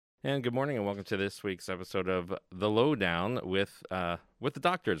And good morning, and welcome to this week's episode of The Lowdown with the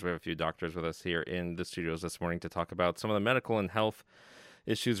doctors. We have a few doctors with us here in the studios this morning to talk about some of the medical and health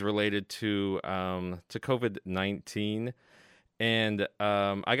issues related to COVID-19. And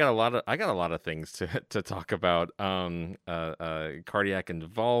I got a lot of things to talk about. Cardiac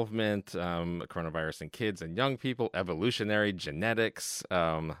involvement, coronavirus in kids and young people, evolutionary genetics.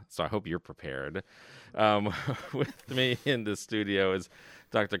 So I hope you're prepared. With me in the studio is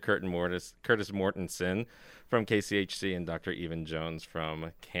Dr. Curtis Mortenson from KCHC and Dr. Evan Jones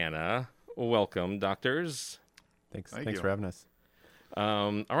from CANA. Welcome, doctors. Thanks for having us.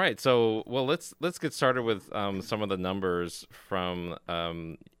 All right, so let's get started with some of the numbers from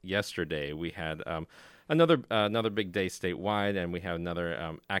yesterday. We had another big day statewide, and we have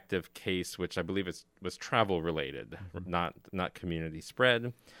another active case, which I believe was travel related, not community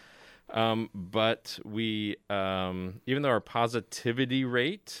spread. But we, even though our positivity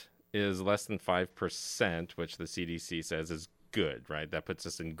rate is less than 5%, which the CDC says is good, right? That puts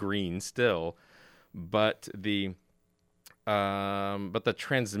us in green still, but the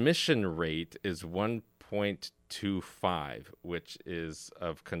transmission rate is 1.25, which is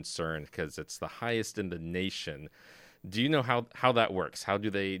of concern because it's the highest in the nation. Do you know how that works?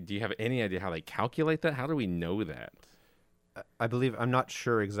 Do you have any idea how they calculate that? How do we know that? I believe, I'm not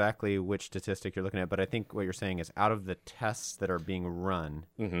sure exactly which statistic you're looking at, but I think what you're saying is out of the tests that are being run,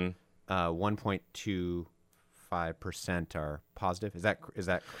 1.25% are positive. Is that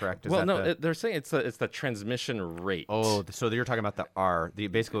correct? They're saying it's the transmission rate. Oh, so you're talking about the R.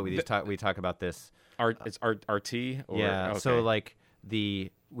 Basically, we talk about this. It's RT? Yeah, okay. So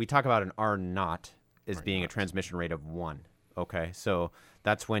we talk about an R naught as being a transmission rate of 1. Okay, so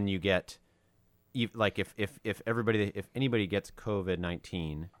that's when you get... Like if anybody gets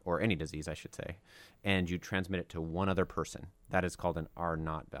COVID-19 or any disease, I should say, and you transmit it to one other person, that is called an R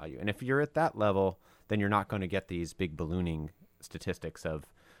naught value. And if you're at that level, then you're not going to get these big ballooning statistics of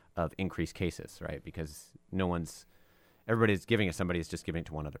increased cases, right? Because everybody's giving it, somebody is just giving it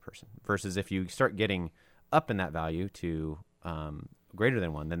to one other person. Versus if you start getting up in that value to greater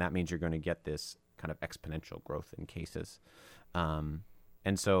than 1, then that means you're going to get this kind of exponential growth in cases.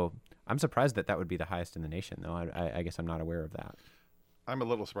 And so I'm surprised that would be the highest in the nation, though. I guess I'm not aware of that. I'm a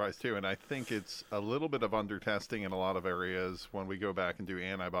little surprised, too, and I think it's a little bit of under-testing in a lot of areas. When we go back and do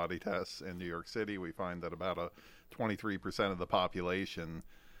antibody tests in New York City, we find that about 23% of the population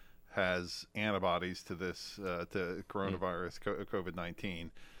has antibodies to this to coronavirus, COVID-19.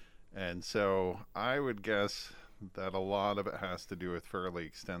 And so I would guess that a lot of it has to do with fairly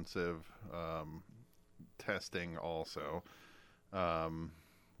extensive testing also.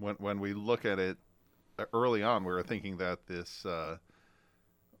 When we look at it early on, we were thinking that this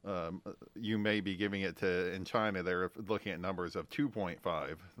you may be giving it to, in China, they're looking at numbers of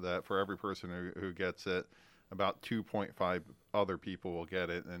 2.5, that for every person who gets it, about 2.5 other people will get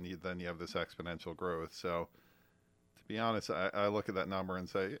it, and then you have this exponential growth. So to be honest, I look at that number and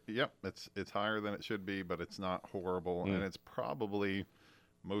say, yep, it's higher than it should be, but it's not horrible, and it's probably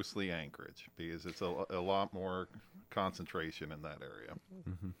mostly Anchorage because it's a lot more concentration in that area.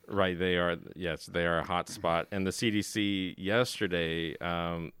 Mm-hmm. Right, they are a hot spot, and the CDC yesterday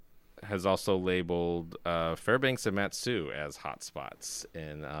has also labeled Fairbanks and Matsu as hot spots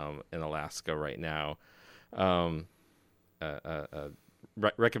in Alaska right now,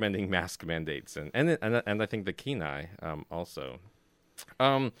 recommending mask mandates and I think the Kenai also.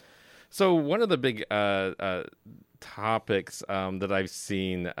 So one of the big topics that I've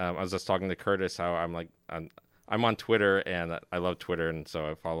seen, I was just talking to Curtis how I'm on Twitter, and I love Twitter, and so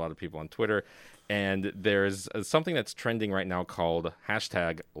I follow a lot of people on Twitter. And there's something that's trending right now called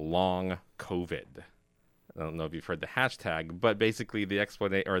 #LongCovid. I don't know if you've heard the hashtag, but basically the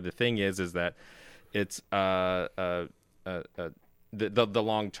explanation or the thing is that it's the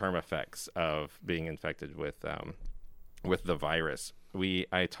long-term effects of being infected with the virus.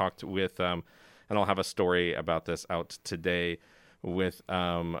 I talked with, and I'll have a story about this out today, with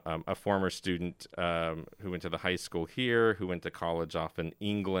a former student who went to the high school here, who went to college off in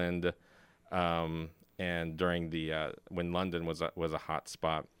England, and during the when London was a hot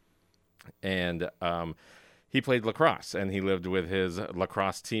spot, and he played lacrosse, and he lived with his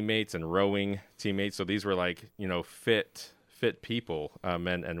lacrosse teammates and rowing teammates. So these were fit people,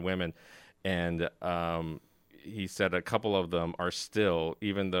 men and women, and he said a couple of them are still,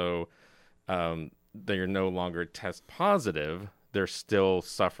 even though they are no longer test positive, they're still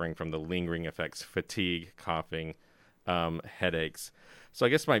suffering from the lingering effects, fatigue, coughing, headaches. So I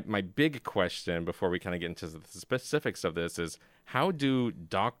guess my big question before we kind of get into the specifics of this is, how do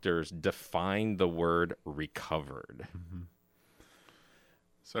doctors define the word recovered? Mm-hmm.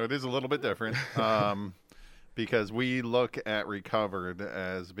 So it is a little bit different because we look at recovered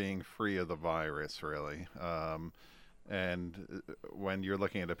as being free of the virus, really. And when you're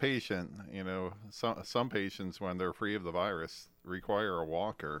looking at a patient, some patients, when they're free of the virus, require a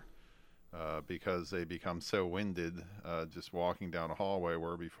walker because they become so winded just walking down a hallway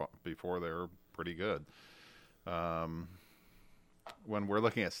where before they were pretty good. When we're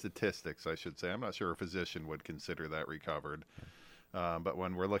looking at statistics, I should say, I'm not sure a physician would consider that recovered. But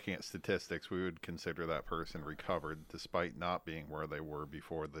when we're looking at statistics, we would consider that person recovered despite not being where they were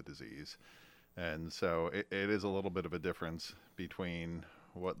before the disease. And so it is a little bit of a difference between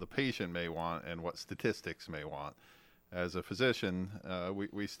what the patient may want and what statistics may want. As a physician,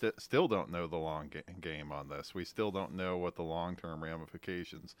 we still don't know the long game on this. We still don't know what the long-term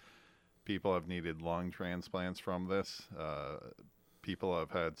ramifications. People have needed lung transplants from this. People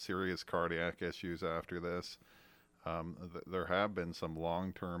have had serious cardiac issues after this. There have been some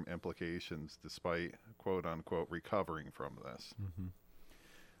long-term implications despite, quote-unquote, recovering from this. Mm-hmm.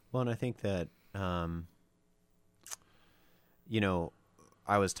 Well, and I think that,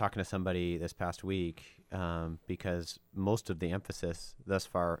 I was talking to somebody this past week because most of the emphasis thus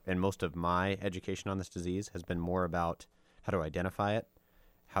far and most of my education on this disease has been more about how to identify it,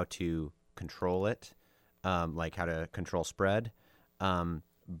 how to control it, like how to control spread. And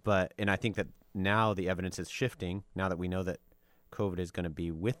I think that now the evidence is shifting, now that we know that COVID is going to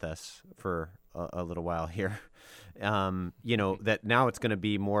be with us for a little while here, that now it's going to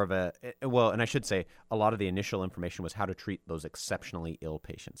be more of and I should say a lot of the initial information was how to treat those exceptionally ill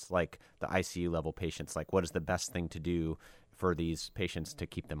patients, like the ICU level patients, like what is the best thing to do for these patients to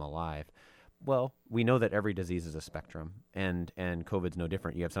keep them alive. Well, we know that every disease is a spectrum, and COVID's no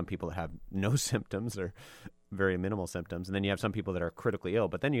different. You have some people that have no symptoms or very minimal symptoms, and then you have some people that are critically ill.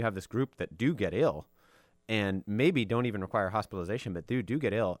 But then you have this group that do get ill and maybe don't even require hospitalization, but do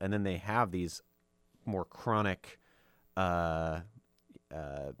get ill, and then they have these more chronic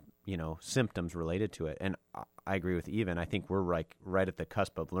symptoms related to it. And I agree with Even. I think we're right at the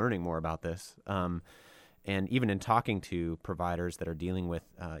cusp of learning more about this. And even in talking to providers that are dealing with,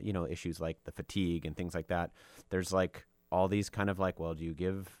 issues like the fatigue and things like that, there's like all these kind of like, well, do you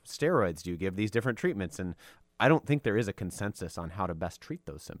give steroids? Do you give these different treatments? And I don't think there is a consensus on how to best treat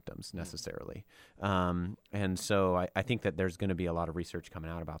those symptoms necessarily. And so I think that there's going to be a lot of research coming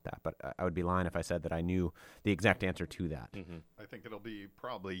out about that. But I would be lying if I said that I knew the exact answer to that. Mm-hmm. I think it'll be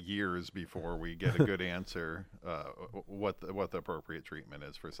probably years before we get a good answer what the appropriate treatment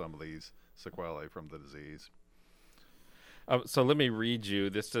is for some of these sequelae from the disease. So let me read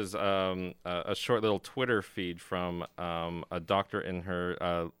you. This is a short little Twitter feed from a doctor in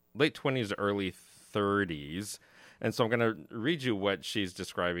her late 20s, early 30s. And so I'm going to read you what she's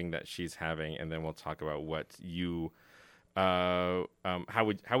describing that she's having, and then we'll talk about what you, how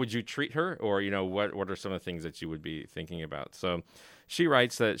would you treat her, or, what are some of the things that you would be thinking about. So she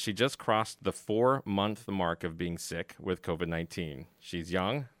writes that she just crossed the 4-month mark of being sick with COVID-19. She's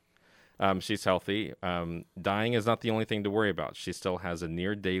young. She's healthy. Dying is not the only thing to worry about. She still has a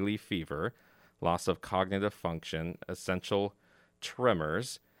near daily fever, loss of cognitive function, essential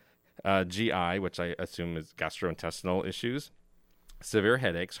tremors, GI, which I assume is gastrointestinal issues, severe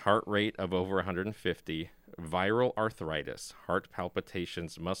headaches, heart rate of over 150, viral arthritis, heart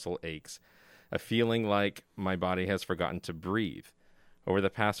palpitations, muscle aches, a feeling like my body has forgotten to breathe. Over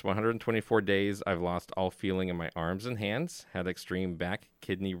the past 124 days, I've lost all feeling in my arms and hands, had extreme back,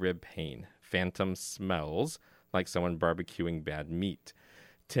 kidney, rib pain, phantom smells like someone barbecuing bad meat,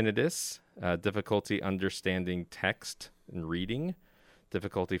 tinnitus, difficulty understanding text and reading,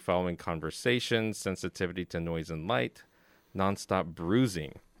 difficulty following conversations, sensitivity to noise and light, nonstop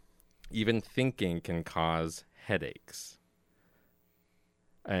bruising. Even thinking can cause headaches.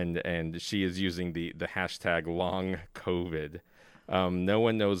 And she is using the hashtag long COVID. No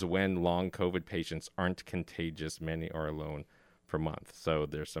one knows when long COVID patients aren't contagious. Many are alone for months. So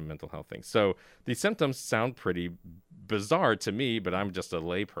there's some mental health things. So these symptoms sound pretty bizarre to me, but I'm just a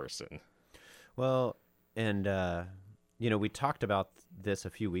layperson. Well, and, we talked about this a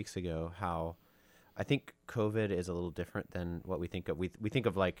few weeks ago, how I think COVID is a little different than what we think of. We think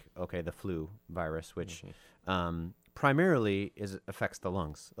of like, okay, the flu virus, which primarily affects the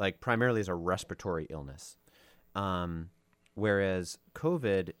lungs, like primarily is a respiratory illness. Whereas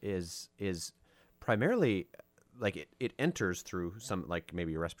COVID is primarily like it enters through some like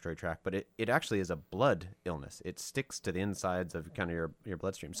maybe your respiratory tract, but it actually is a blood illness. It sticks to the insides of kind of your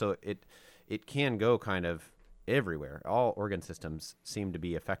bloodstream. So it can go kind of everywhere. All organ systems seem to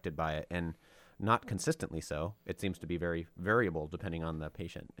be affected by it, and not consistently so. It seems to be very variable depending on the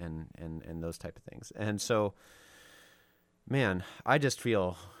patient and those type of things. And so Man, I just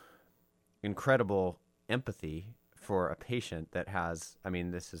feel incredible empathy for a patient that has, I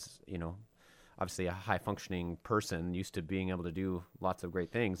mean, this is, obviously a high functioning person used to being able to do lots of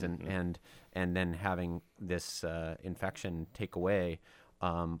great things and then having this infection take away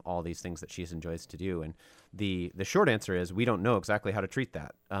all these things that she enjoys to do. And the short answer is we don't know exactly how to treat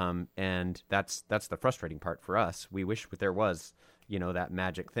that. And that's the frustrating part for us. We wish there was, that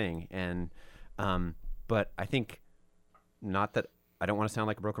magic thing. And, but I think not that I don't want to sound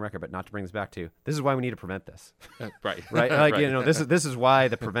like a broken record, but not to bring this back to, this is why we need to prevent this. Right. Right. Like, this is why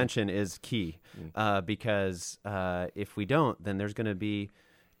the prevention is key. Because if we don't, then there's going to be,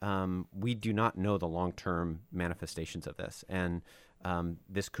 we do not know the long-term manifestations of this. And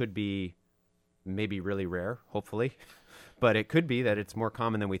this could be maybe really rare, hopefully, but it could be that it's more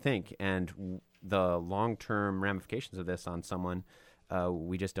common than we think. And the long-term ramifications of this on someone,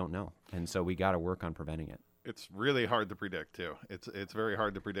 we just don't know. And so we got to work on preventing it. It's really hard to predict, too. It's very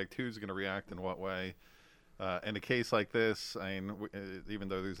hard to predict who's going to react in what way. In a case like this, I mean, even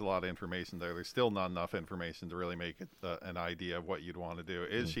though there's a lot of information there's still not enough information to really make it an idea of what you'd want to do.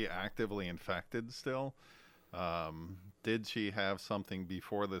 Is she actively infected still? Did she have something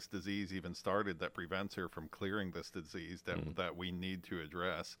before this disease even started that prevents her from clearing this disease that we need to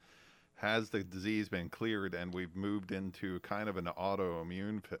address? Has the disease been cleared and we've moved into kind of an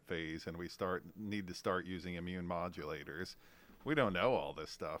autoimmune phase and we need to start using immune modulators? We don't know all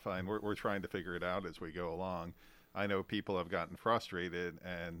this stuff. I mean, we're trying to figure it out as we go along. I know people have gotten frustrated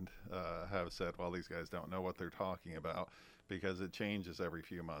and have said, well, these guys don't know what they're talking about because it changes every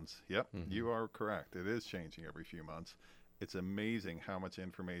few months. Yep, you are correct. It is changing every few months. It's amazing how much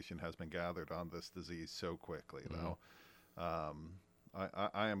information has been gathered on this disease so quickly, though.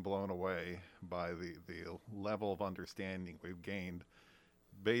 I am blown away by the level of understanding we've gained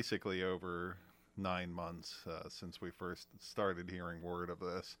basically over 9 months since we first started hearing word of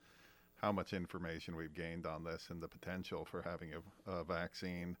this, how much information we've gained on this and the potential for having a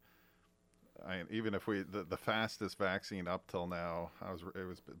vaccine. Even if the fastest vaccine up till now,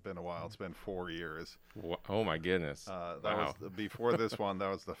 been a while. It's been 4 years. Oh my goodness! Wow. Before this one, that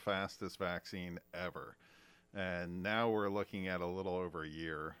was the fastest vaccine ever. And now we're looking at a little over a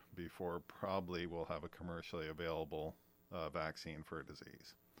year before probably we'll have a commercially available vaccine for a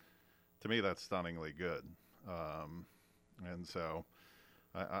disease. To me, that's stunningly good. And so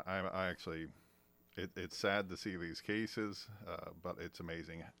I actually, it's sad to see these cases, but it's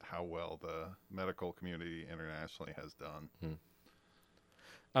amazing how well the medical community internationally has done.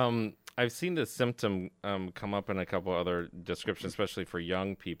 I've seen this symptom come up in a couple other descriptions, especially for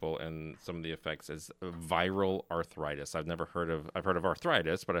young people, and some of the effects is viral arthritis. I've heard of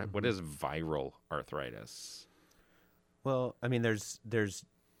arthritis, but what is viral arthritis? Well, I mean, there's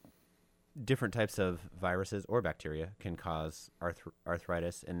different types of viruses or bacteria can cause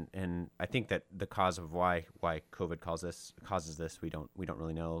arthritis, and I think that the cause of why COVID causes this we don't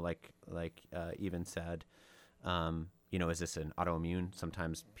really know. Like Even said, is this an autoimmune?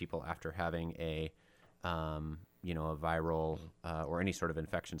 Sometimes people after having a viral or any sort of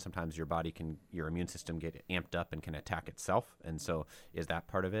infection, sometimes your immune system get amped up and can attack itself. And so is that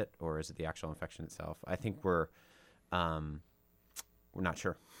part of it, or is it the actual infection itself? I think we're not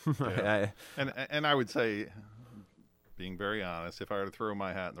sure. Yeah. And I would say, being very honest, if I were to throw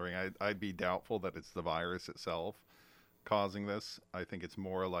my hat in the ring, I'd be doubtful that it's the virus itself causing this. I think it's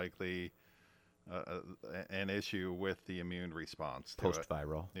more likely an issue with the immune response to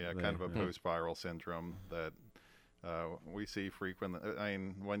post-viral. Yeah, kind of a post-viral syndrome that we see frequently. I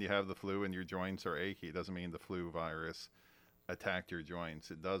mean, when you have the flu and your joints are achy, it doesn't mean the flu virus attacked your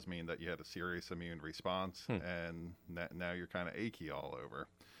joints. It does mean that you had a serious immune response, and now you're kind of achy all over.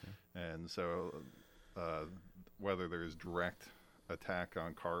 And so whether there's direct attack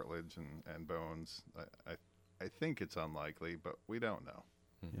on cartilage and bones, I think it's unlikely, but we don't know.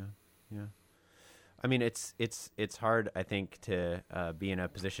 Yeah. I mean, it's hard, I think, to be in a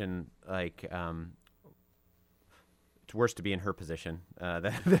position like it's worse to be in her position.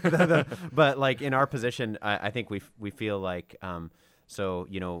 But like in our position, I think we feel like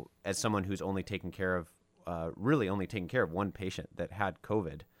as someone who's only taken care of one patient that had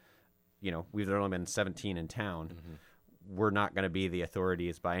COVID, we've only been 17 in town. We're not going to be the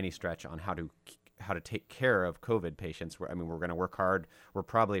authorities by any stretch on how to take care of COVID patients. We're going to work hard. We're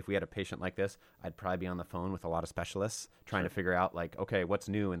probably, if we had a patient like this, I'd probably be on the phone with a lot of specialists trying to figure out, like, okay, what's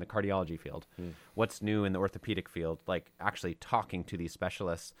new in the cardiology field? What's new in the orthopedic field? Like, actually talking to these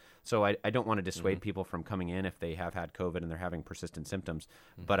specialists. So I don't want to dissuade people from coming in if they have had COVID and they're having persistent symptoms.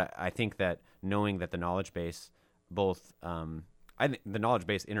 But I think that knowing that the knowledge base, the knowledge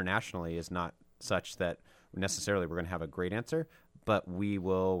base internationally is not such that necessarily we're going to have a great answer, but we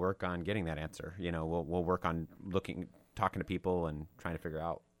will work on getting that answer. We'll work on talking to people and trying to figure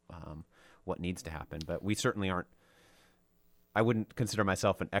out what needs to happen. But we certainly aren't. I wouldn't consider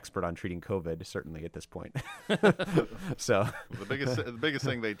myself an expert on treating COVID, certainly at this point. So the biggest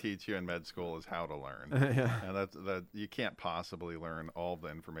thing they teach you in med school is how to learn, and that you can't possibly learn all the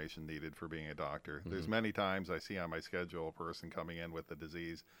information needed for being a doctor. There's many times I see on my schedule a person coming in with a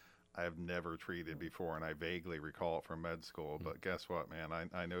disease I have never treated before, and I vaguely recall it from med school. But guess what, man?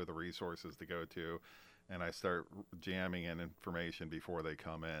 I know the resources to go to, and I start jamming in information before they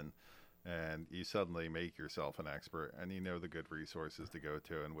come in. And you suddenly make yourself an expert, and you know the good resources to go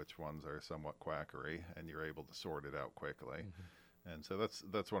to and which ones are somewhat quackery, and you're able to sort it out quickly. And so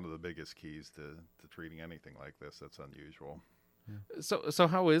that's one of the biggest keys to treating anything like this that's unusual. So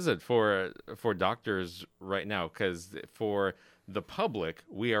how is it for doctors right now? Because for the public,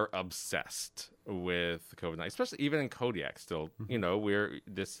 we are obsessed with COVID-19, especially even in Kodiak. Still,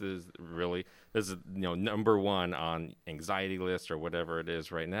 this is number one on anxiety list or whatever it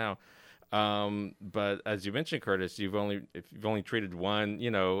is right now. But as you mentioned, Curtis, if you've only treated one,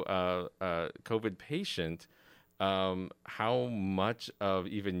 COVID patient, how much of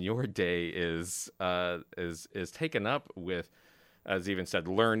even your day is taken up with, as even said,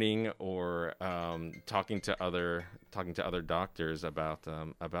 learning or talking to other doctors about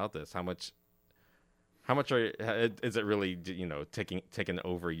this? How much is it really taking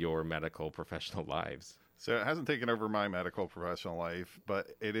over your medical professional lives? So it hasn't taken over my medical professional life,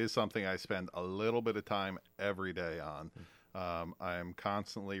 but it is something I spend a little bit of time every day on. I'm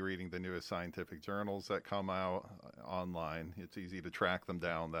constantly reading the newest scientific journals that come out online. It's easy to track them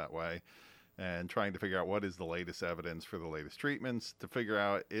down that way, and trying to figure out what is the latest evidence for the latest treatments, to figure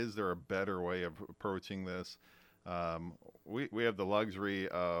out, is there a better way of approaching this? We have the luxury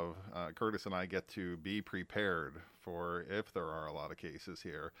of, Curtis and I get to be prepared for if there are a lot of cases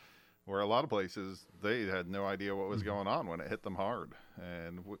here, where a lot of places, they had no idea what was going on when it hit them hard.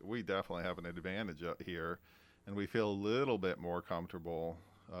 And we definitely have an advantage here, and we feel a little bit more comfortable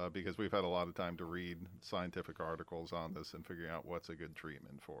because we've had a lot of time to read scientific articles on this and figuring out what's a good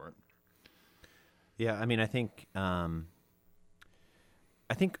treatment for it. Yeah, I mean, I think a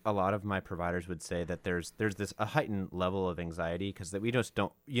lot of my providers would say that there's a heightened level of anxiety because that we just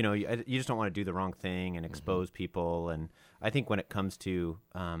don't, you just don't want to do the wrong thing and expose people. And I think when it comes to,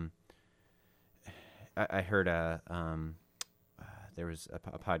 I heard there was a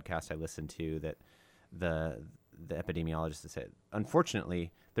podcast I listened to that the epidemiologist said,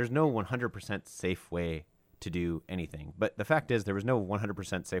 unfortunately, there's no 100% safe way to do anything. But the fact is, there was no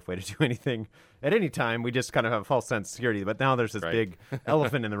 100% safe way to do anything at any time. We just kind of have a false sense of security. But now there's this big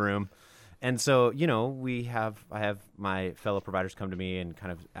elephant in the room. And so, I have my fellow providers come to me and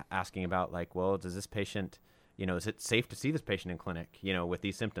kind of asking about, like, well, does this patient, is it safe to see this patient in clinic, with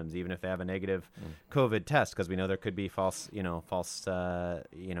these symptoms, even if they have a negative COVID test? Because we know there could be false negatives.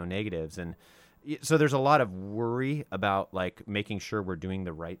 And so there's a lot of worry about, like, making sure we're doing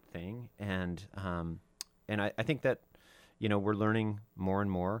the right thing. And I think that, we're learning more and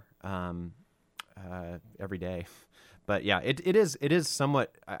more every day. But yeah, it is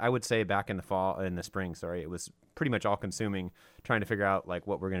somewhat, I would say back in the spring, it was pretty much all consuming, trying to figure out, like,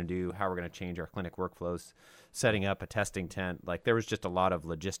 what we're going to do, how we're going to change our clinic workflows, setting up a testing tent. Like, there was just a lot of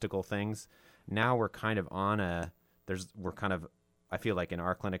logistical things. Now we're kind of I feel like in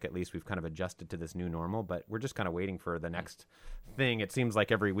our clinic, at least, we've kind of adjusted to this new normal, but we're just kind of waiting for the next thing. It seems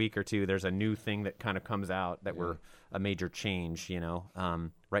like every week or two, there's a new thing that kind of comes out that we're a major change,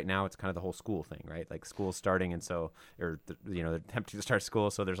 Right now, it's kind of the whole school thing, right? Like, school's starting, and so, they're attempting to start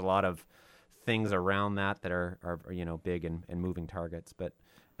school, so there's a lot of things around that are big and moving targets. But,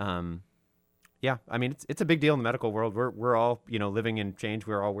 yeah, I mean, it's a big deal in the medical world. We're all, living in change.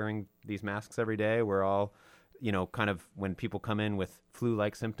 We're all wearing these masks every day. We're all, kind of, when people come in with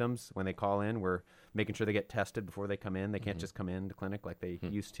flu-like symptoms, when they call in, we're making sure they get tested before they come in. They can't just come in to clinic like they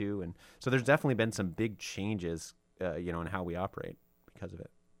used to. And so there's definitely been some big changes, in how we operate because of it.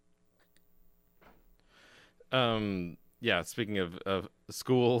 Yeah, speaking of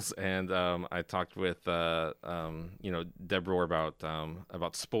schools, and I talked with Deb Rohr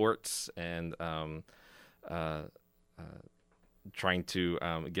about sports and trying to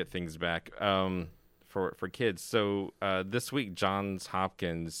get things back for kids. So this week, Johns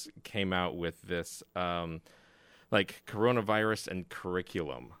Hopkins came out with this like coronavirus and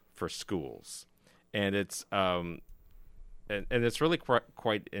curriculum for schools, and it's and it's really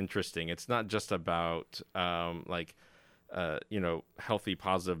quite interesting. It's not just about healthy,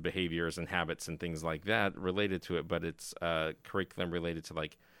 positive behaviors and habits and things like that related to it, but it's curriculum related to,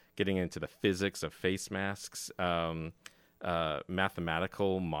 like, getting into the physics of face masks,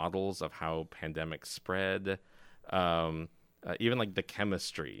 mathematical models of how pandemics spread, even like the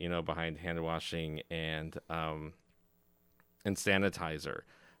chemistry, behind hand washing and sanitizer.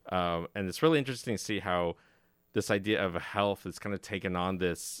 And it's really interesting to see how this idea of health has kind of taken on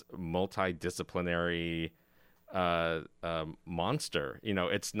this multidisciplinary monster.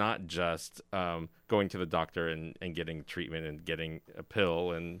 It's not just going to the doctor and getting treatment and getting a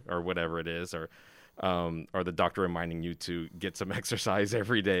pill or whatever it is, or the doctor reminding you to get some exercise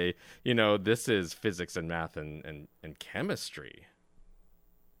every day. This is physics and math and chemistry.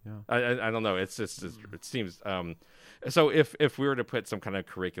 Yeah. I don't know. It's just it seems. So if we were to put some kind of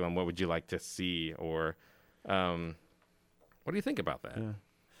curriculum, what would you like to see, or what do you think about that? Yeah.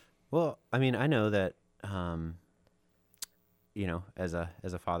 Well, I mean, I know that as a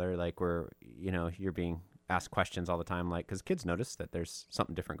father, like you're being asked questions all the time, like, because kids notice that there's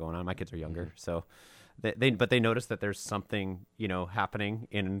something different going on. My kids are younger, so they notice that there's something happening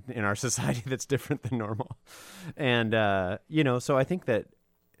in our society that's different than normal, and so I think that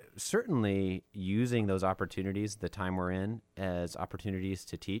certainly using those opportunities, the time we're in, as opportunities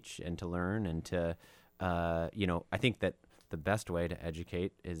to teach and to learn and to I think that the best way to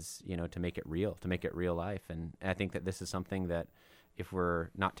educate is to make it real life, and I think that this is something that if we're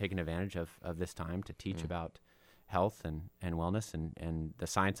not taking advantage of this time to teach about health and wellness and the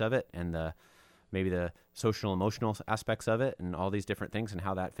science of it and maybe the social emotional aspects of it and all these different things and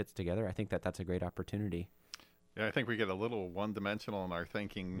how that fits together, I think that that's a great opportunity. Yeah, I think we get a little one-dimensional in our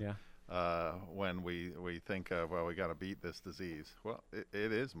thinking when we think of, well, we got to beat this disease. Well,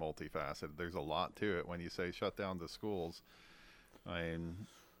 it is multifaceted. There's a lot to it. When you say shut down the schools, I mean,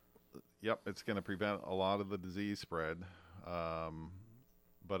 yep, it's going to prevent a lot of the disease spread.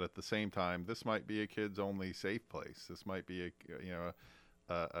 But at the same time, this might be a kid's only safe place. This might be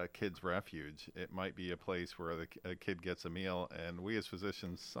a kid's refuge. It might be a place where a kid gets a meal, and we as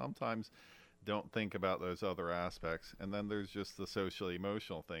physicians sometimes don't think about those other aspects. And then there's just the social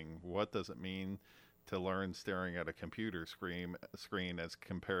emotional thing. What does it mean to learn staring at a computer screen as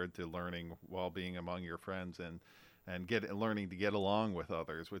compared to learning while being among your friends and learning to get along with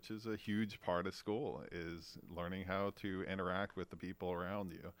others, which is a huge part of school, is learning how to interact with the people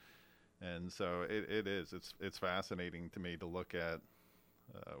around you. And so it's fascinating to me to look at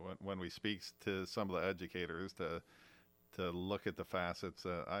when we speak to some of the educators to look at the facets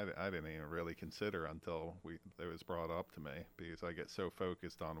that I didn't even really consider until it was brought up to me, because I get so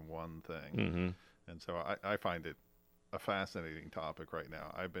focused on one thing. Mm-hmm. And so I find it a fascinating topic right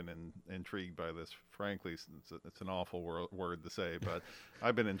now. I've been intrigued by this, frankly. It's an awful word to say, but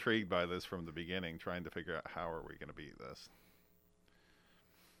I've been intrigued by this from the beginning, trying to figure out how are we going to beat this.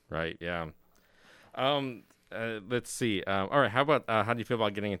 Right, yeah. Let's see. All right, how about how do you feel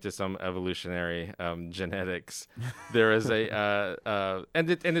about getting into some evolutionary genetics? There is and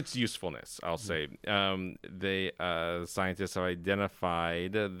its usefulness, I'll say. Scientists have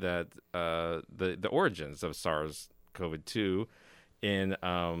identified that the origins of SARS-CoV-2 in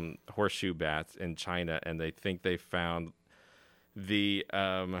horseshoe bats in China, and they think they found the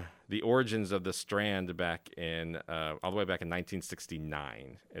origins of the strand back in all the way back in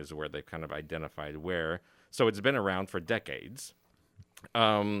 1969 is where they've kind of identified where. So it's been around for decades,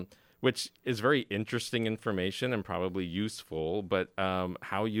 which is very interesting information and probably useful. But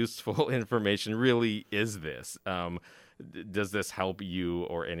how useful information really is this? Does this help you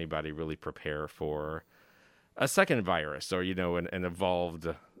or anybody really prepare for a second virus or, an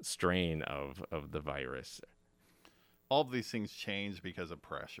evolved strain of the virus? All of these things change because of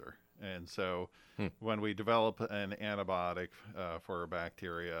pressure. And so when we develop an antibiotic for a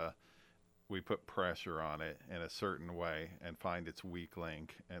bacteria, we put pressure on it in a certain way and find its weak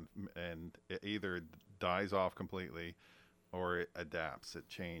link, and it either dies off completely or it adapts, it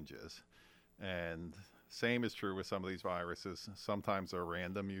changes. And same is true with some of these viruses. Sometimes they're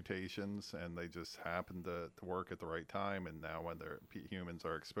random mutations and they just happen to work at the right time, and now when humans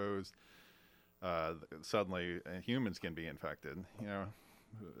are exposed, suddenly humans can be infected.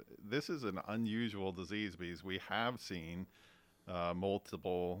 This is an unusual disease because we have seen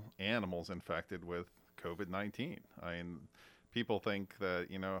multiple animals infected with COVID-19. I mean, people think that,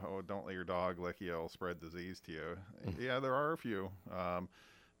 don't let your dog lick you, it'll spread disease to you. Yeah, there are a few.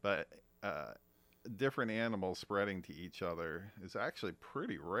 But different animals spreading to each other is actually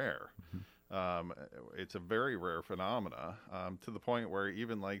pretty rare. It's a very rare phenomena, to the point where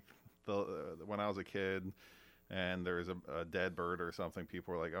even like when I was a kid and there's a dead bird or something,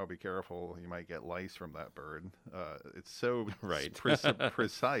 people were like, oh, be careful, you might get lice from that bird. It's so right.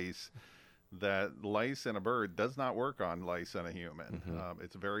 precise that lice in a bird does not work on lice in a human.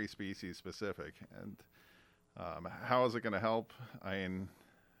 It's very species specific. And how is it going to help? I mean,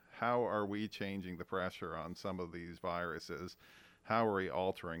 how are we changing the pressure on some of these viruses? How are we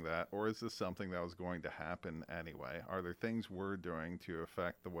altering that? Or is this something that was going to happen anyway? Are there things we're doing to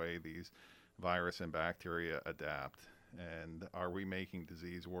affect the way these virus and bacteria adapt? And are we making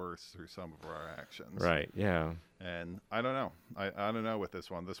disease worse through some of our actions? Right, yeah. And I don't know. I don't know with this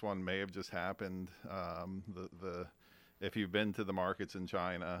one. This one may have just happened. If you've been to the markets in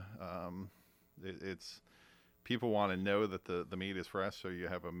China, it's people want to know that the meat is fresh, so you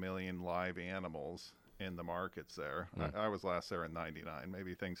have 1 million live animals in the markets there. I was last there in '99.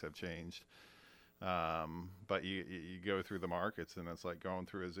 Maybe things have changed. But you go through the markets, and it's like going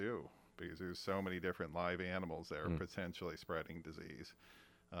through a zoo, because there's so many different live animals there potentially spreading disease.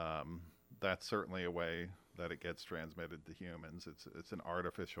 That's certainly a way that it gets transmitted to humans. It's an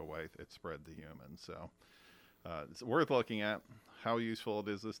artificial way it's spread to humans. So it's worth looking at. How useful it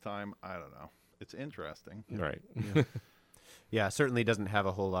is this time, I don't know. It's interesting. Right. Yeah, it certainly doesn't have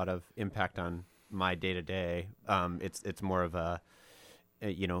a whole lot of impact on my day-to-day. It's more of a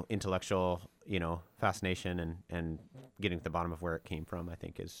intellectual, fascination and getting to the bottom of where it came from, I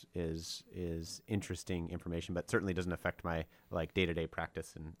think is interesting information, but certainly doesn't affect my day-to-day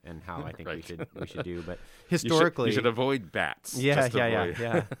practice and how I think we should do. But historically, you should avoid bats. Yeah.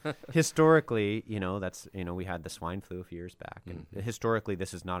 Historically, that's we had the swine flu a few years back, and historically,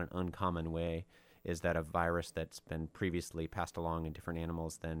 this is not an uncommon way. Is that a virus that's been previously passed along in different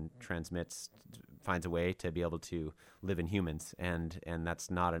animals then finds a way to be able to live in humans, and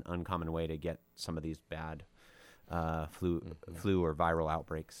that's not an uncommon way to get some of these bad flu or viral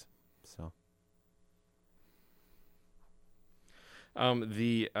outbreaks. So,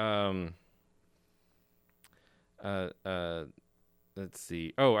 let's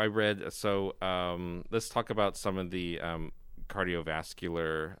see. Oh, I read. So, let's talk about some of the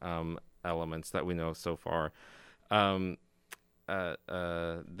cardiovascular elements that we know so far.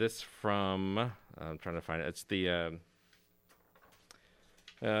 This from I'm trying to find it. It's the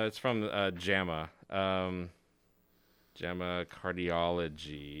it's from JAMA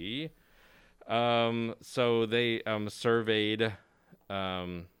Cardiology. So they surveyed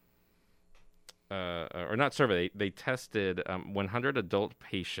or not surveyed. They tested 100 adult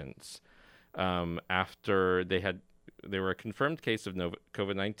patients after they were a confirmed case of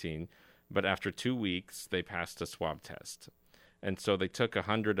COVID-19. But after 2 weeks, they passed a swab test, and so they took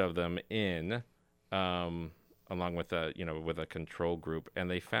 100 of them in, along with a control group, and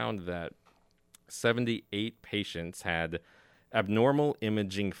they found that 78 patients had abnormal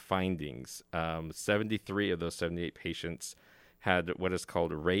imaging findings. 73 of those 78 patients had what is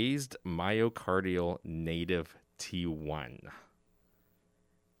called raised myocardial native T1.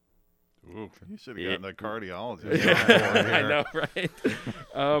 Ooh, you should have gotten a cardiologist. I know, right?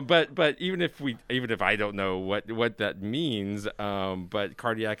 But even if I don't know what that means, but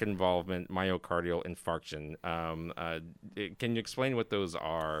cardiac involvement, myocardial infarction. Can you explain what those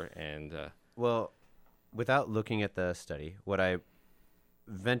are? And well, without looking at the study, what I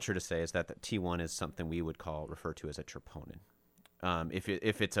venture to say is that the T1 is something we would refer to as a troponin.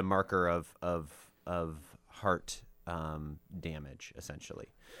 If it's a marker of heart damage, essentially.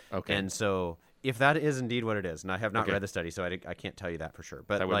 Okay. And so if that is indeed what it is, and I have not read the study, so I can't tell you that for sure.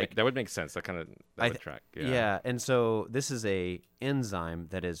 But that would make sense. That would track. Yeah. And so this is a enzyme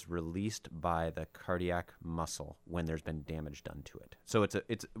that is released by the cardiac muscle when there's been damage done to it. So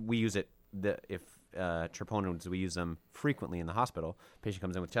we use it troponins, we use them frequently in the hospital. Patient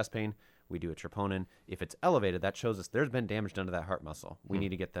comes in with chest pain, we do a troponin. If it's elevated, that shows us there's been damage done to that heart muscle. We need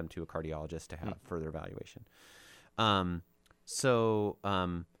to get them to a cardiologist to have further evaluation.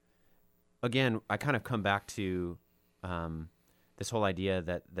 Again, I kind of come back to this whole idea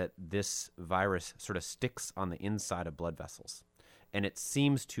that this virus sort of sticks on the inside of blood vessels, and it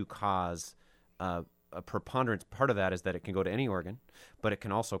seems to cause a preponderance. Part of that is that it can go to any organ, but it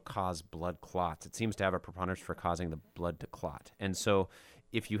can also cause blood clots. It seems to have a preponderance for causing the blood to clot. And so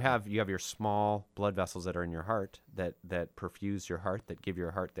if you have your small blood vessels that are in your heart that perfuse your heart, that give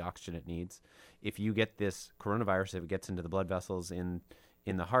your heart the oxygen it needs, if you get this coronavirus, if it gets into the blood vessels in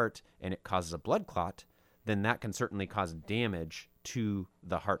the heart and it causes a blood clot, then that can certainly cause damage to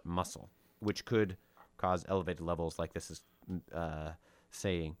the heart muscle, which could cause elevated levels like this is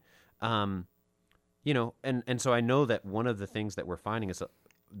saying. And so I know that one of the things that we're finding is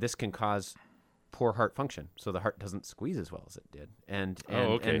this can cause poor heart function, so the heart doesn't squeeze as well as it did, and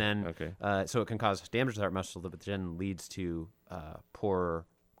then so it can cause damage to the heart muscle, that then leads to poor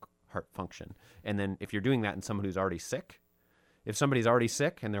heart function. And then if you're doing that in someone who's already sick, if somebody's already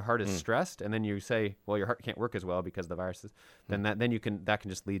sick and their heart is stressed, and then you say, well, your heart can't work as well because of the viruses, then that can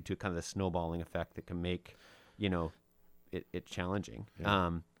just lead to kind of the snowballing effect that can make, it challenging.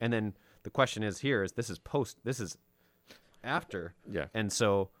 Yeah. And then the question is this is after. Yeah. And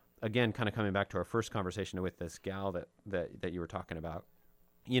so again, kind of coming back to our first conversation with this gal that you were talking about,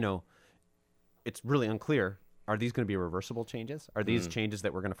 it's really unclear. Are these going to be reversible changes? Are these changes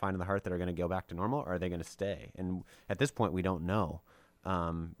that we're going to find in the heart that are going to go back to normal, or are they going to stay? And at this point, we don't know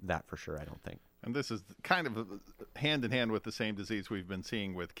that for sure, I don't think. And this is kind of hand in hand with the same disease we've been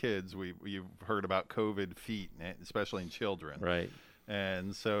seeing with kids. You've heard about COVID feet, especially in children. Right.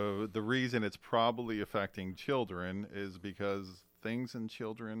 And so the reason it's probably affecting children is because things in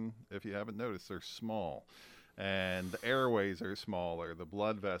children, if you haven't noticed, they're small. And the airways are smaller, the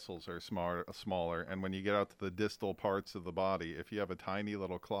blood vessels are smaller, and when you get out to the distal parts of the body, if you have a tiny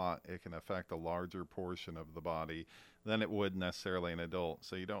little clot, it can affect a larger portion of the body than it would necessarily an adult.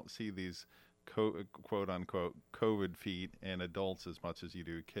 So you don't see these quote-unquote COVID feet in adults as much as you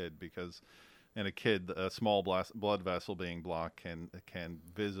do a kid, because in a kid, a small blood vessel being blocked can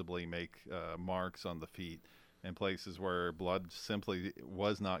visibly make marks on the feet in places where blood simply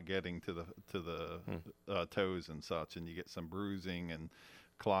was not getting to the toes and such, and you get some bruising and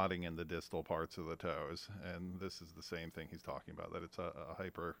clotting in the distal parts of the toes. And this is the same thing he's talking about, that it's a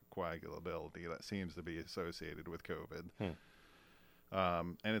hypercoagulability that seems to be associated with COVID.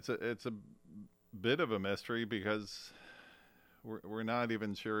 And it's a bit of a mystery, because we're not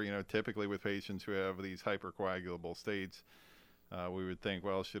even sure, typically with patients who have these hypercoagulable states, we would think,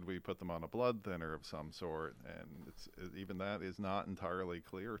 well, should we put them on a blood thinner of some sort? And even that is not entirely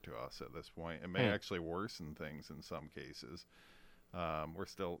clear to us at this point. It may actually worsen things in some cases. We're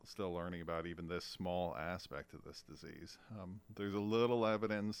still learning about even this small aspect of this disease. There's a little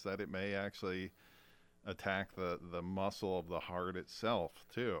evidence that it may actually attack the muscle of the heart itself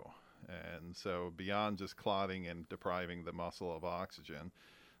too. And so beyond just clotting and depriving the muscle of oxygen,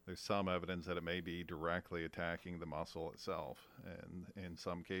 there's some evidence that it may be directly attacking the muscle itself, and in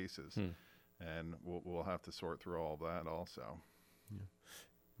some cases. And we'll have to sort through all of that also. Yeah.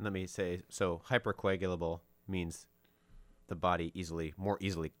 Let me say, so hypercoagulable means the body more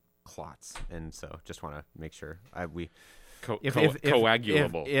easily clots, and so just want to make sure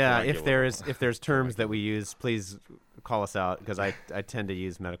coagulable. If there's terms that we use, please call us out, because I tend to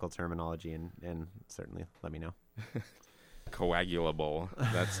use medical terminology, and certainly let me know. Coagulable.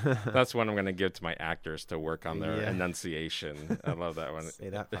 That's one I'm going to give to my actors to work on their enunciation. I love that one. Say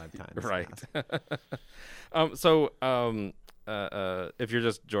that 5 times. Right. If you're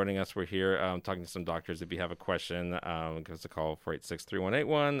just joining us, we're here talking to some doctors. If you have a question, give us a call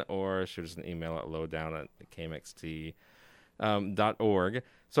 486-3181, or shoot us an email at lowdown@kmxt.org.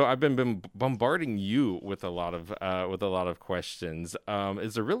 So I've been bombarding you with a lot of questions.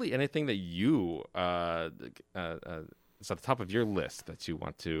 Is there really anything that you is at the top of your list that you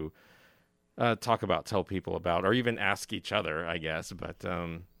want to talk about, tell people about, or even ask each other, I guess? But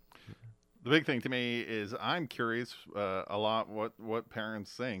the big thing to me is I'm curious a lot what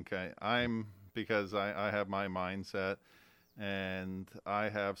parents think. Because I have my mindset, and I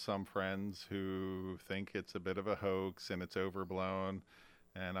have some friends who think it's a bit of a hoax and it's overblown,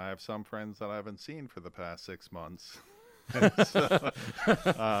 and I have some friends that I haven't seen for the past 6 months. So,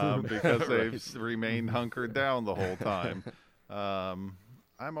 because they've remained hunkered down the whole time.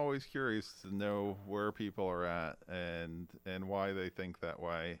 I'm always curious to know where people are at and why they think that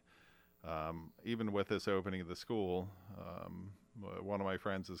way. Even with this opening of the school, one of my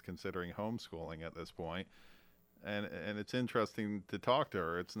friends is considering homeschooling at this point. And it's interesting to talk to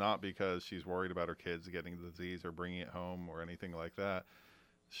her. It's not because she's worried about her kids getting the disease or bringing it home or anything like that.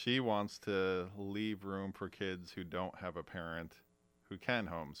 She wants to leave room for kids who don't have a parent who can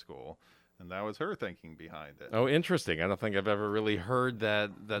homeschool. And that was her thinking behind it. Oh, interesting. I don't think I've ever really heard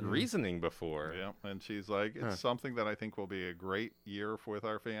that reasoning before. Yeah, and she's like, it's something that I think will be a great year with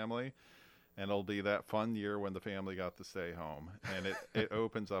our family. And it'll be that fun year when the family got to stay home. And it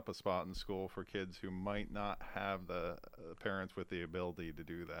opens up a spot in school for kids who might not have the parents with the ability to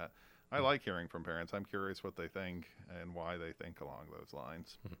do that. I like hearing from parents. I'm curious what they think and why they think along those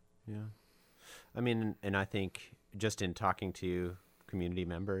lines. Yeah. I mean, and I think just in talking to community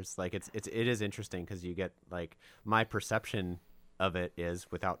members, like it is interesting, because you get, like, my perception of it is,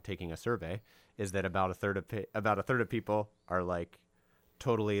 without taking a survey, is that about a third of people are like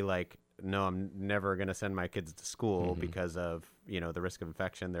totally like, no, I'm never going to send my kids to school because of, the risk of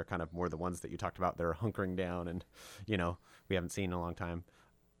infection. They're kind of more the ones that you talked about. They're hunkering down and, we haven't seen in a long time.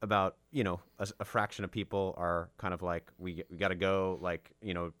 About, a fraction of people are kind of like, we got to go, like,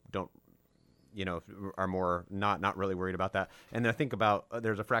 don't are more not really worried about that. And I think about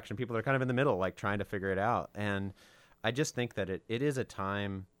there's a fraction of people that are kind of in the middle, like trying to figure it out. And I just think that it is a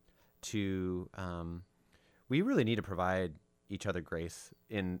time to we really need to provide each other grace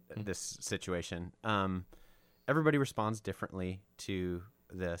in this situation. Everybody responds differently to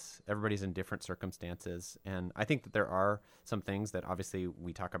this. Everybody's in different circumstances. And I think that there are some things that obviously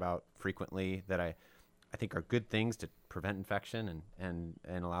we talk about frequently that I think are good things to prevent infection and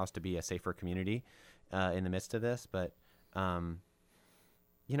allow us to be a safer community in the midst of this. But,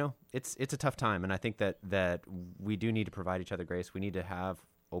 it's a tough time. And I think that we do need to provide each other grace. We need to have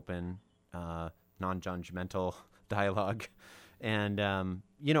open, non-judgmental dialogue. And,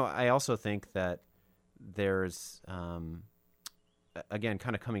 I also think that there's, again,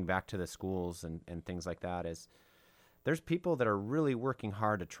 kind of coming back to the schools and things like that, is there's people that are really working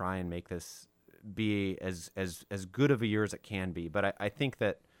hard to try and make this be as good of a year as it can be. But I think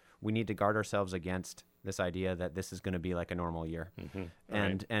that we need to guard ourselves against this idea that this is going to be like a normal year,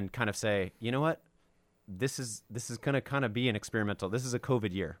 and kind of say, you know what, this is going to kind of be an experimental. This is a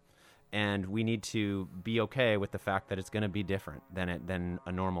COVID year, and we need to be okay with the fact that it's going to be different than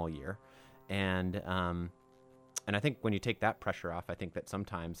a normal year, and I think when you take that pressure off, I think that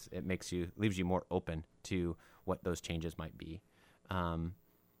sometimes it leaves you more open to what those changes might be.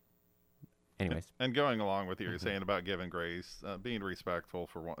 Anyways, and going along with what you're saying about giving grace, being respectful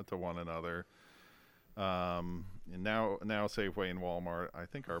to one another. And now Safeway and Walmart, I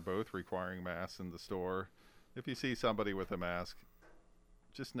think, are both requiring masks in the store. If you see somebody with a mask,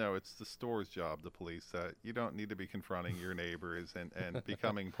 just know it's the store's job to police that. You don't need to be confronting your neighbors and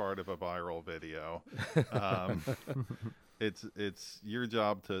becoming part of a viral video. It's your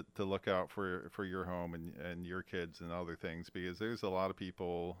job to look out for your home and your kids and other things, because there's a lot of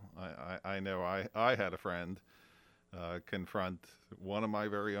people. I know I had a friend confront one of my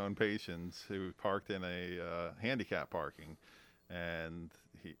very own patients who parked in a handicap parking, and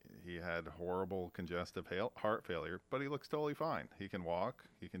he had horrible congestive heart failure, but he looks totally fine. He can walk,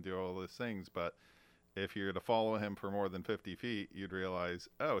 he can do all those things, but if you were to follow him for more than 50 feet, you'd realize,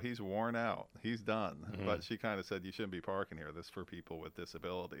 oh, he's worn out. He's done. Mm-hmm. But she kind of said, you shouldn't be parking here. This is for people with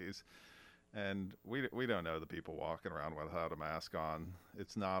disabilities. And we don't know the people walking around without a mask on.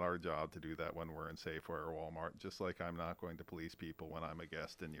 It's not our job to do that when we're in Safeway or Walmart, just like I'm not going to police people when I'm a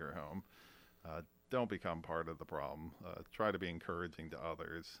guest in your home. Don't become part of the problem. Try to be encouraging to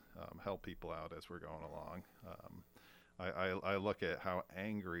others. Help people out as we're going along. I look at how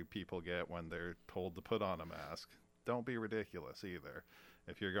angry people get when they're told to put on a mask. Don't be ridiculous either.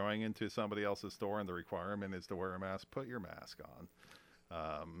 If you're going into somebody else's store and the requirement is to wear a mask, put your mask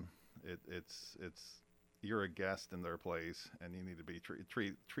on. It's you're a guest in their place, and you need to be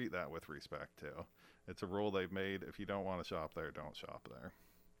treat that with respect too. It's a rule they've made. If you don't want to shop there, don't shop there.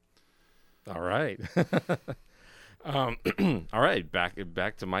 All right. All right,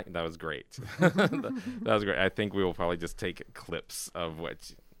 back to Mike. That was great. that was great. I think we will probably just take clips of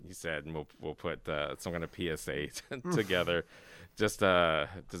what you said, and we'll put some kind of PSA together. Just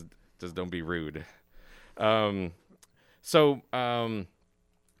don't be rude. And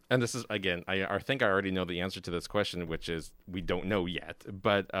this is, again, I think I already know the answer to this question, which is we don't know yet.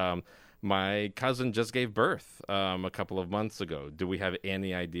 But my cousin just gave birth a couple of months ago. Do we have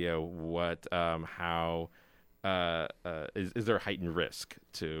any idea what how? Is there a heightened risk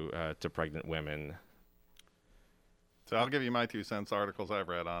to pregnant women? So I'll give you my 2 cents articles I've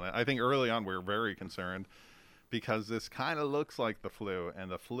read on it. I think early on we were very concerned because this kind of looks like the flu, and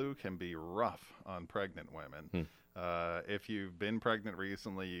the flu can be rough on pregnant women. If you've been pregnant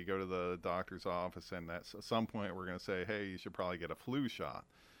recently, you go to the doctor's office, and at some point we're going to say, hey, you should probably get a flu shot.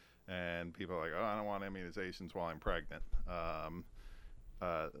 And people are like, oh, I don't want immunizations while I'm pregnant.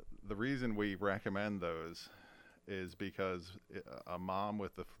 The reason we recommend those is because a mom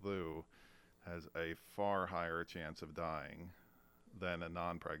with the flu has a far higher chance of dying than a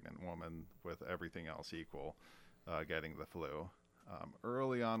non-pregnant woman with everything else equal getting the flu.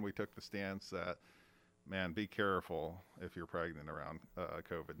 Early on, we took the stance that, man, be careful if you're pregnant around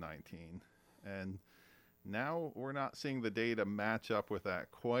COVID-19. And now we're not seeing the data match up with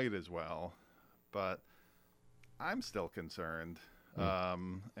that quite as well, but I'm still concerned.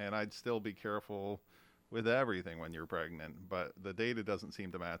 And I'd still be careful with everything when you're pregnant, but the data doesn't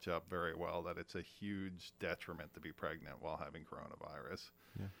seem to match up very well that it's a huge detriment to be pregnant while having coronavirus.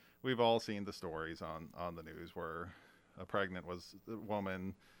 Yeah. We've all seen the stories on the news where a pregnant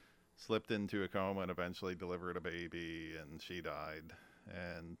woman slipped into a coma and eventually delivered a baby, and she died.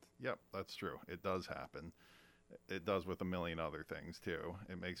 And yep, that's true. It does happen. It does with a million other things too.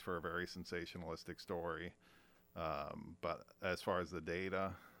 It makes for a very sensationalistic story. But as far as the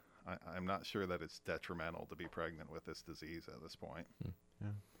data, I'm not sure that it's detrimental to be pregnant with this disease at this point.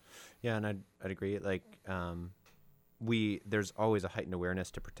 Yeah, and I'd agree. Like, there's always a heightened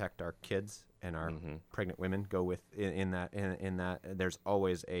awareness to protect our kids and our pregnant women. Go with in that there's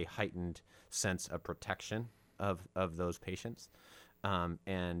always a heightened sense of protection of those patients,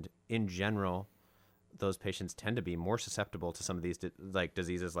 and in general, those patients tend to be more susceptible to some of these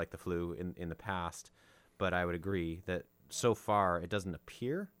diseases like the flu in the past. But I would agree that so far it doesn't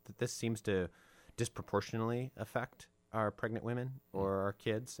appear that this seems to disproportionately affect our pregnant women or our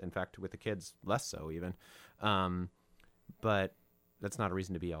kids. In fact, with the kids, less so even. But that's not a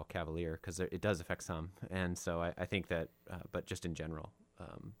reason to be all cavalier, because it does affect some. And so I think that, but just in general,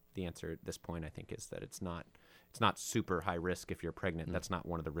 the answer at this point, I think, is that it's not super high risk if you're pregnant. That's not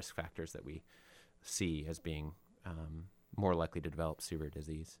one of the risk factors that we see as being more likely to develop severe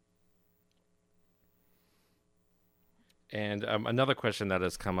disease. And another question that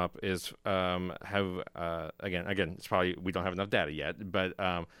has come up is again, it's probably we don't have enough data yet, but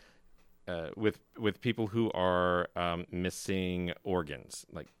with people who are missing organs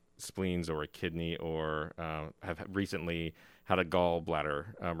like spleens or a kidney, or have recently had a gallbladder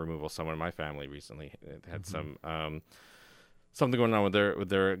removal. Someone in my family recently had some something going on with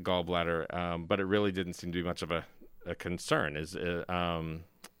their gallbladder, but it really didn't seem to be much of a concern.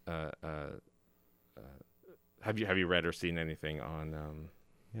 Have you read or seen anything on?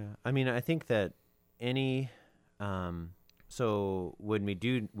 Yeah, I mean, I think that so when we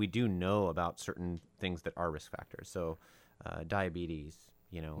do know about certain things that are risk factors. So diabetes,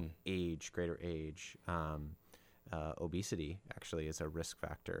 age, greater age, obesity actually is a risk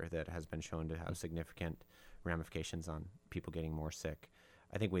factor that has been shown to have significant ramifications on people getting more sick.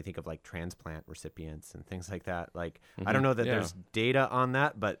 I think we think of like transplant recipients and things like that. Like, I don't know that there's data on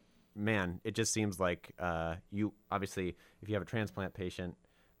that, but man, it just seems like you obviously, if you have a transplant patient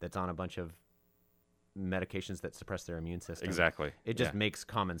that's on a bunch of medications that suppress their immune system, exactly, it just makes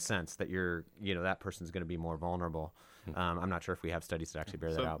common sense that that person's going to be more vulnerable. I'm not sure if we have studies that actually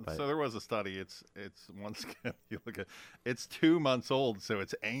bear that out. But so there was a study. It's once again, you look at, it's 2 months old, so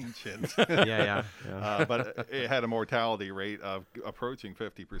it's ancient. yeah. But it had a mortality rate of approaching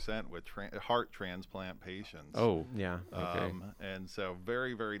 50% with heart transplant patients. Oh, yeah. Okay. And so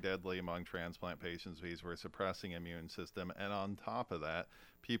very, very deadly among transplant patients. These were suppressing immune system, and on top of that,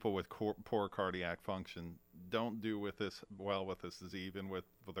 people with poor cardiac function don't do with this disease, even with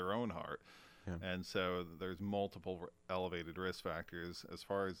their own heart. Yeah. And so there's multiple elevated risk factors. As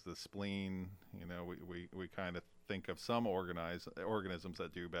far as the spleen, we kind of think of some organisms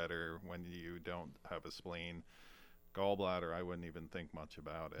that do better when you don't have a spleen. Gallbladder, I wouldn't even think much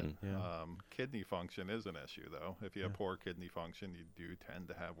about it. Kidney function is an issue, though. If you have poor kidney function, you do tend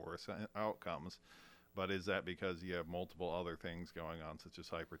to have worse outcomes. But is that because you have multiple other things going on, such as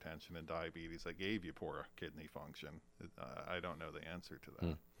hypertension and diabetes, that gave you poor kidney function? I don't know the answer to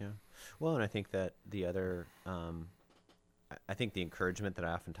that. Yeah. Well, and I think that the other, I think the encouragement that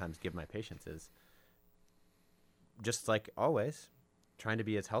I oftentimes give my patients is, just like always, trying to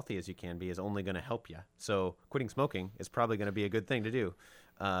be as healthy as you can be is only going to help you. So quitting smoking is probably going to be a good thing to do.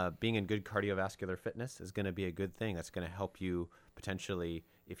 Being in good cardiovascular fitness is going to be a good thing. That's going to help you potentially,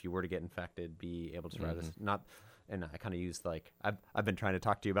 if you were to get infected, be able to survive this. And I kind of use I've been trying to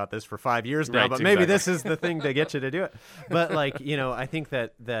talk to you about this for 5 years now, but maybe this is the thing to get you to do it. But I think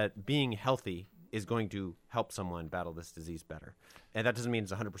that being healthy is going to help someone battle this disease better. And that doesn't mean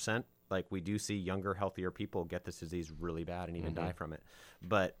it's 100%. Like, we do see younger, healthier people get this disease really bad and even die from it.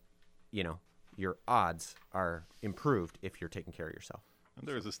 But, your odds are improved if you're taking care of yourself. And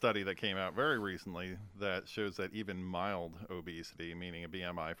there was a study that came out very recently that shows that even mild obesity, meaning a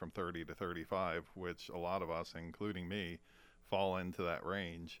BMI from 30 to 35, which a lot of us, including me, fall into that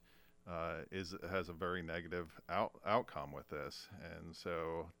range, has a very negative outcome with this. And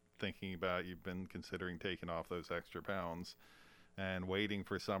so thinking about, you've been considering taking off those extra pounds and waiting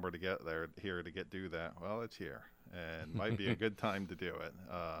for summer to get here to do that. Well, it's here, and might be a good time to do it.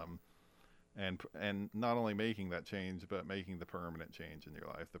 And not only making that change, but making the permanent change in your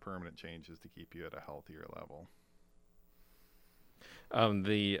life. The permanent change is to keep you at a healthier level.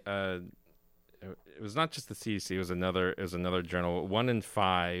 It was not just the CDC. It was another journal. 1 in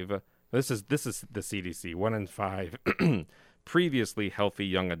 5. This is the CDC. 1 in 5 previously healthy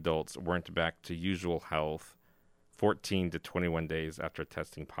young adults weren't back to usual health 14 to 21 days after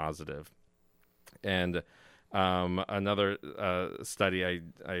testing positive. And another study I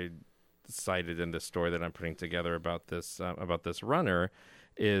cited in this story that I'm putting together about this runner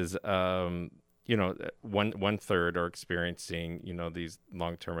is 1/3 are experiencing these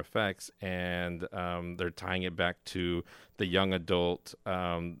long-term effects, and they're tying it back to the young adult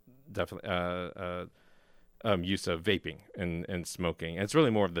definitely use of vaping and smoking. And it's really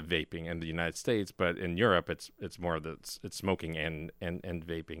more of the vaping in the United States, but in Europe, it's more of it's smoking and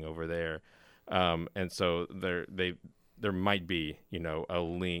vaping over there. And so there might be, a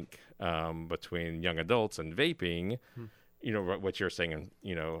link between young adults and vaping, what you're saying, and,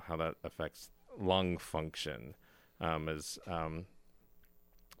 how that affects lung function is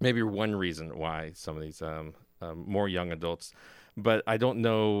maybe one reason why some of these more young adults. But I don't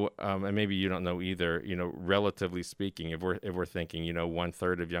know, and maybe you don't know either, relatively speaking, if we're thinking,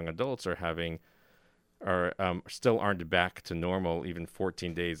 1/3 of young adults still aren't back to normal even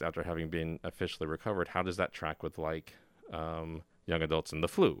 14 days after having been officially recovered. How does that track with young adults in the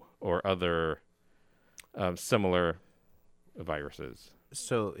flu or other similar viruses?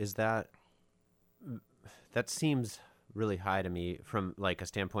 So is that seems really high to me from a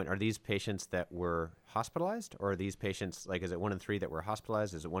standpoint. Are these patients that were hospitalized, or are these patients is it 1 in 3 that were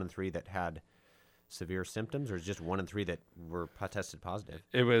hospitalized? Is it 1 in 3 that had severe symptoms, or is it just 1 in 3 that were tested positive?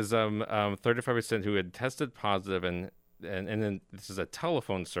 It was 35% who had tested positive, and then this is a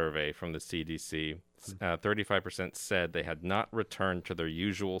telephone survey from the CDC. 35% said they had not returned to their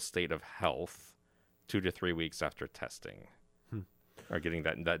usual state of health 2 to 3 weeks after testing. Or getting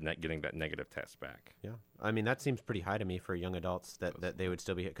that negative test back. Yeah, I mean that seems pretty high to me for young adults that they would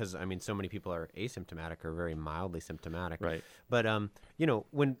still be, because so many people are asymptomatic or very mildly symptomatic. Right. But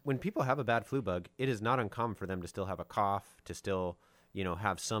when people have a bad flu bug, it is not uncommon for them to still have a cough, to still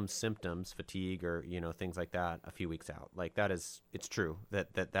have some symptoms, fatigue, or things like that a few weeks out. It's true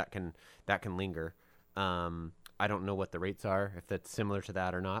that can linger. I don't know what the rates are, if that's similar to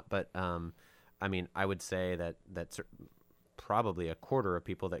that or not, but I would say that probably a quarter of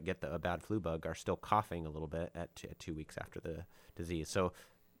people that get a bad flu bug are still coughing a little bit at 2 weeks after the disease. So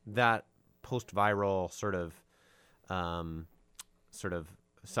that post-viral sort of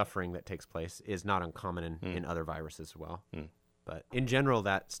suffering that takes place is not uncommon in other viruses as well. But in general,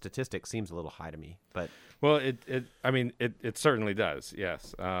 that statistic seems a little high to me. But it certainly does.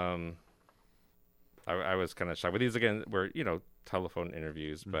 Yes. I was kind of shocked. But these again were telephone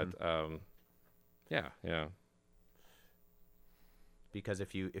interviews, but yeah. Because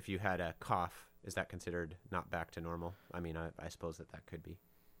if you had a cough, is that considered not back to normal? I suppose that could be.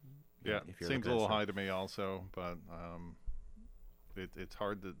 Yeah, seems a little high to me also, but it's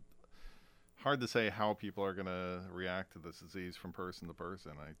hard to say how people are going to react to this disease from person to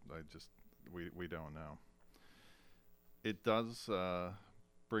person. We don't know. It does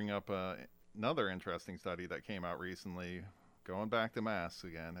bring up another interesting study that came out recently, going back to masks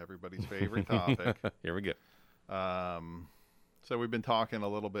again, everybody's favorite topic. Here we go. So we've been talking a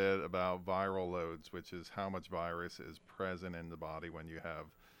little bit about viral loads, which is how much virus is present in the body when you have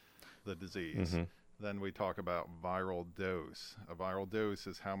the disease. Mm-hmm. Then we talk about viral dose. A viral dose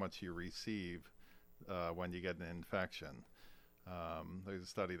is how much you receive when you get an infection. There's a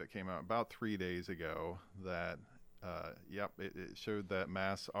study that came out about 3 days ago that, it showed that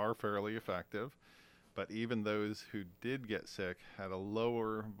masks are fairly effective, but even those who did get sick had a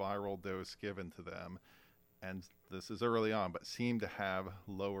lower viral dose given to them. And this is early on, but seem to have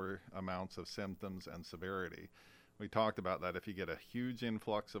lower amounts of symptoms and severity. We talked about that. If you get a huge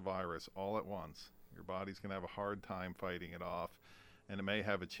influx of virus all at once, your body's going to have a hard time fighting it off, and it may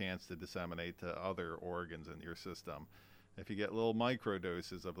have a chance to disseminate to other organs in your system. If you get little micro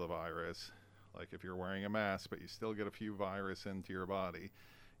doses of the virus, like if you're wearing a mask, but you still get a few virus into your body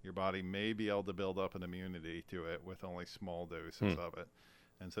may be able to build up an immunity to it with only small doses of it.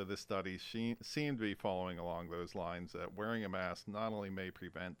 And so this study seemed to be following along those lines, that wearing a mask not only may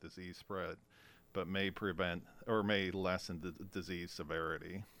prevent disease spread, but may prevent or may lessen the disease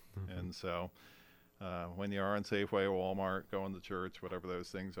severity. Mm-hmm. And so when you are in Safeway, Walmart, going to church, whatever those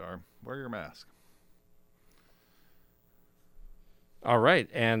things are, wear your mask. All right,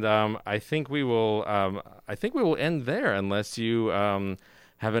 and I think we will end there, unless you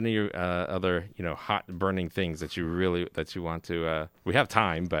have any other hot burning things that you want to. We have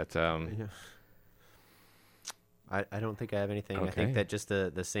time, but I don't think I have anything. Okay. I think that just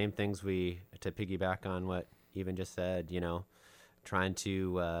the same things to piggyback on what Evan just said. Trying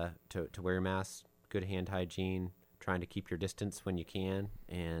to wear your mask, good hand hygiene, trying to keep your distance when you can,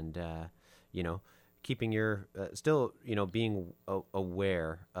 and keeping your still being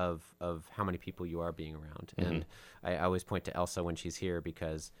aware of how many people you are being around. Mm-hmm. And I always point to Elsa when she's here,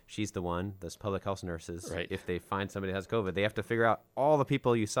 because she's the one, those public health nurses, right. If they find somebody that has COVID, they have to figure out all the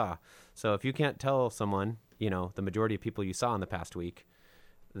people you saw. So if you can't tell someone the majority of people you saw in the past week,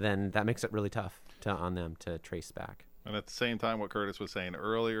 then that makes it really tough on them to trace back. And at the same time, what Curtis was saying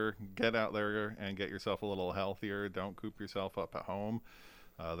earlier, get out there and get yourself a little healthier. Don't coop yourself up at home.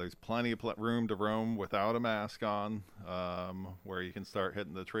 There's plenty of room to roam without a mask on, where you can start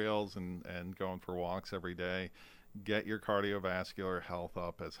hitting the trails and going for walks every day. Get your cardiovascular health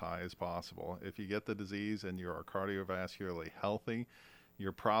up as high as possible. If you get the disease and you are cardiovascularly healthy,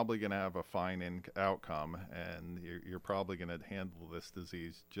 you're probably going to have a fine outcome, and you're probably going to handle this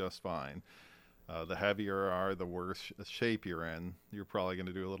disease just fine. The heavier you are, the worse shape you're in. You're probably going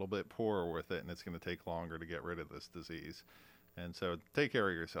to do a little bit poorer with it, and it's going to take longer to get rid of this disease. And so take care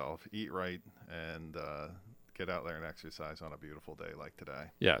of yourself, eat right, and get out there and exercise on a beautiful day like today.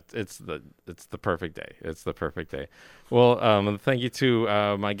 Yeah, it's the perfect day. It's the perfect day. Well, thank you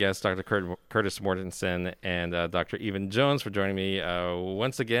to my guests, Dr. Curtis Mortenson and Dr. Evan Jones, for joining me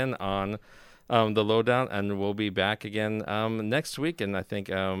once again on the Lowdown, and we'll be back again next week. And I think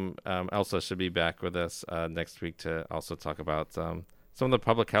Elsa should be back with us next week to also talk about some of the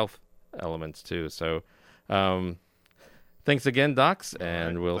public health elements too. So thanks again, docs,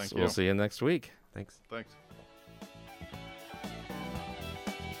 and we'll see you next week. Thanks. Thanks.